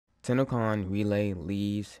Tennocon Relay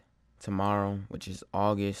leaves tomorrow, which is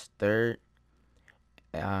August 3rd,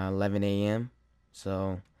 11 a.m.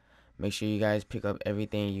 So make sure you guys pick up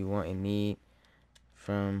everything you want and need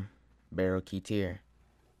from MajorKeyAlert.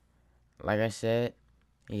 Like I said,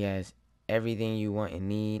 he has everything you want and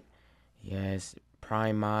need. He has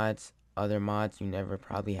prime mods, other mods you never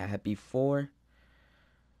probably had before.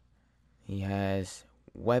 He has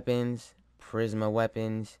weapons, Prisma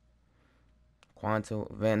weapons, Quantum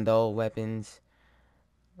Vandal weapons,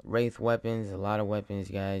 Wraith weapons, a lot of weapons,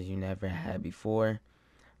 guys, you never had before.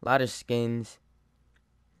 A lot of skins.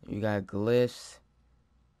 You got glyphs,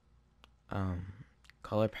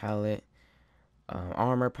 color palette,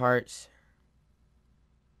 armor parts.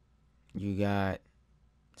 You got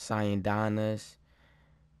Syandana's,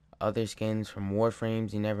 other skins from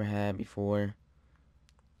Warframes you never had before.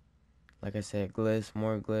 Like I said, glyphs,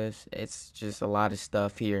 more glyphs. It's just a lot of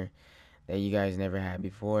stuff here that you guys never had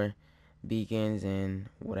before. Beacons and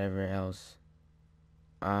whatever else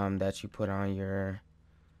that you put on your,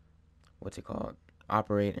 what's it called,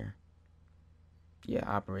 operator. Yeah,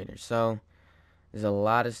 operator. So there's a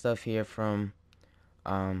lot of stuff here from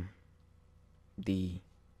the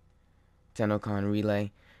Tennocon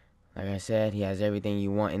Relay. Like I said, he has everything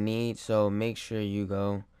you want and need, so make sure you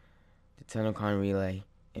go to Tennocon Relay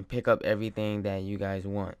and pick up everything that you guys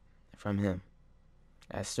want from him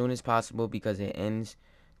as soon as possible, because it ends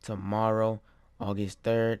tomorrow, August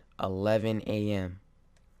 3rd, 11 a.m.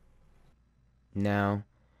 Now,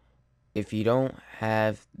 if you don't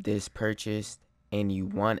have this purchased and you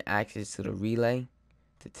want access to the relay,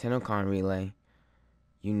 the Tennocon Relay,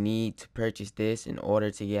 you need to purchase this in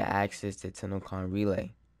order to get access to Tennocon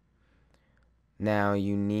Relay. Now,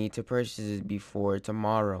 you need to purchase it before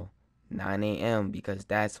tomorrow, 9 a.m., because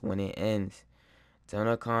that's when it ends.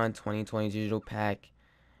 Tennocon 2020 Digital Pack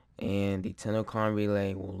and the Tennocon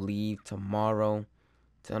Relay will leave tomorrow.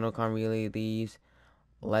 Tennocon Relay leaves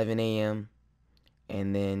 11 a.m.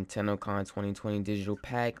 and then Tennocon 2020 Digital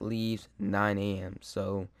Pack leaves 9 a.m.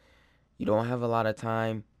 So you don't have a lot of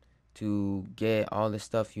time to get all the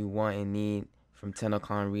stuff you want and need from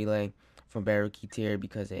Tennocon Relay from MajorKeyAlert,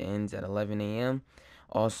 because it ends at 11 a.m.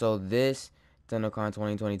 Also, this Tennocon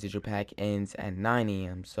 2020 Digital Pack ends at 9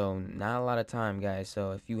 a.m. So not a lot of time, guys.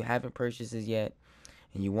 So if you haven't purchased this yet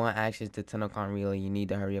and you want access to Tennocon Relay, you need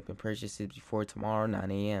to hurry up and purchase it before tomorrow, 9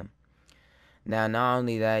 a.m. Now, not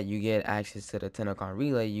only that, you get access to the Tennocon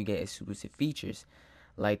Relay, you get exclusive features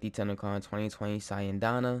like the Tennocon 2020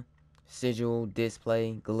 Syandana, Sigil,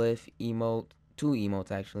 display, Glyph, emote, 2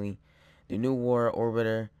 emotes actually, the new War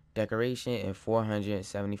Orbiter decoration, and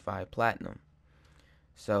 475 platinum.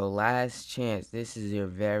 So last chance, this is your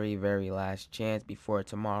very, very last chance before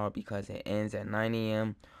tomorrow, because it ends at 9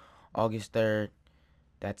 a.m. August 3rd.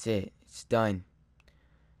 That's it. It's done.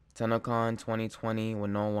 Tennocon 2020 will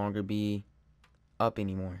no longer be up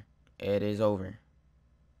anymore. It is over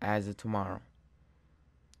as of tomorrow.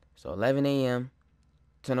 So 11 a.m.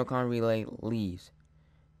 Tennocon Relay leaves.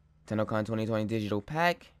 Tennocon 2020 Digital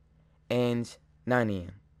Pack ends 9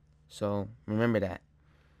 a.m. So remember that.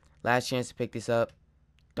 Last chance to pick this up.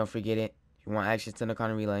 Don't forget it. If you want access to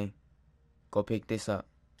Tennocon Relay, go pick this up.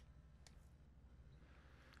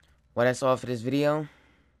 Well, that's all for this video.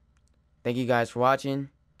 Thank you guys for watching.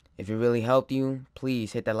 If it really helped you,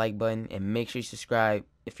 please hit that like button and make sure you subscribe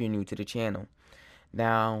if you're new to the channel.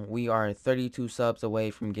 Now, we are 32 subs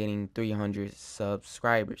away from getting 300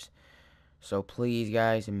 subscribers. So please,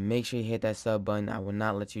 guys, make sure you hit that sub button. I will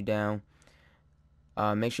not let you down.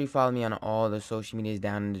 Make sure you follow me on all the social medias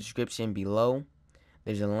down in the description below.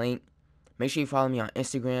 There's a link. Make sure you follow me on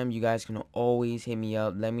Instagram. You guys can always hit me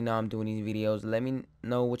up. Let me know I'm doing these videos. Let me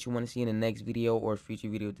know what you want to see in the next video or future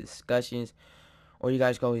video discussions. Or you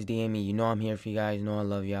guys can always DM me. You know I'm here for you guys. You know I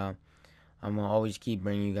love y'all. I'm going to always keep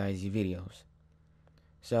bringing you guys these videos.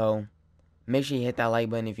 So, make sure you hit that like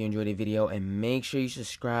button if you enjoyed the video. And make sure you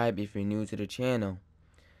subscribe if you're new to the channel.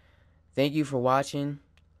 Thank you for watching.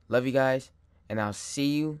 Love you guys. And I'll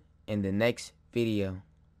see you in the next video.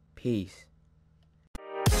 Peace.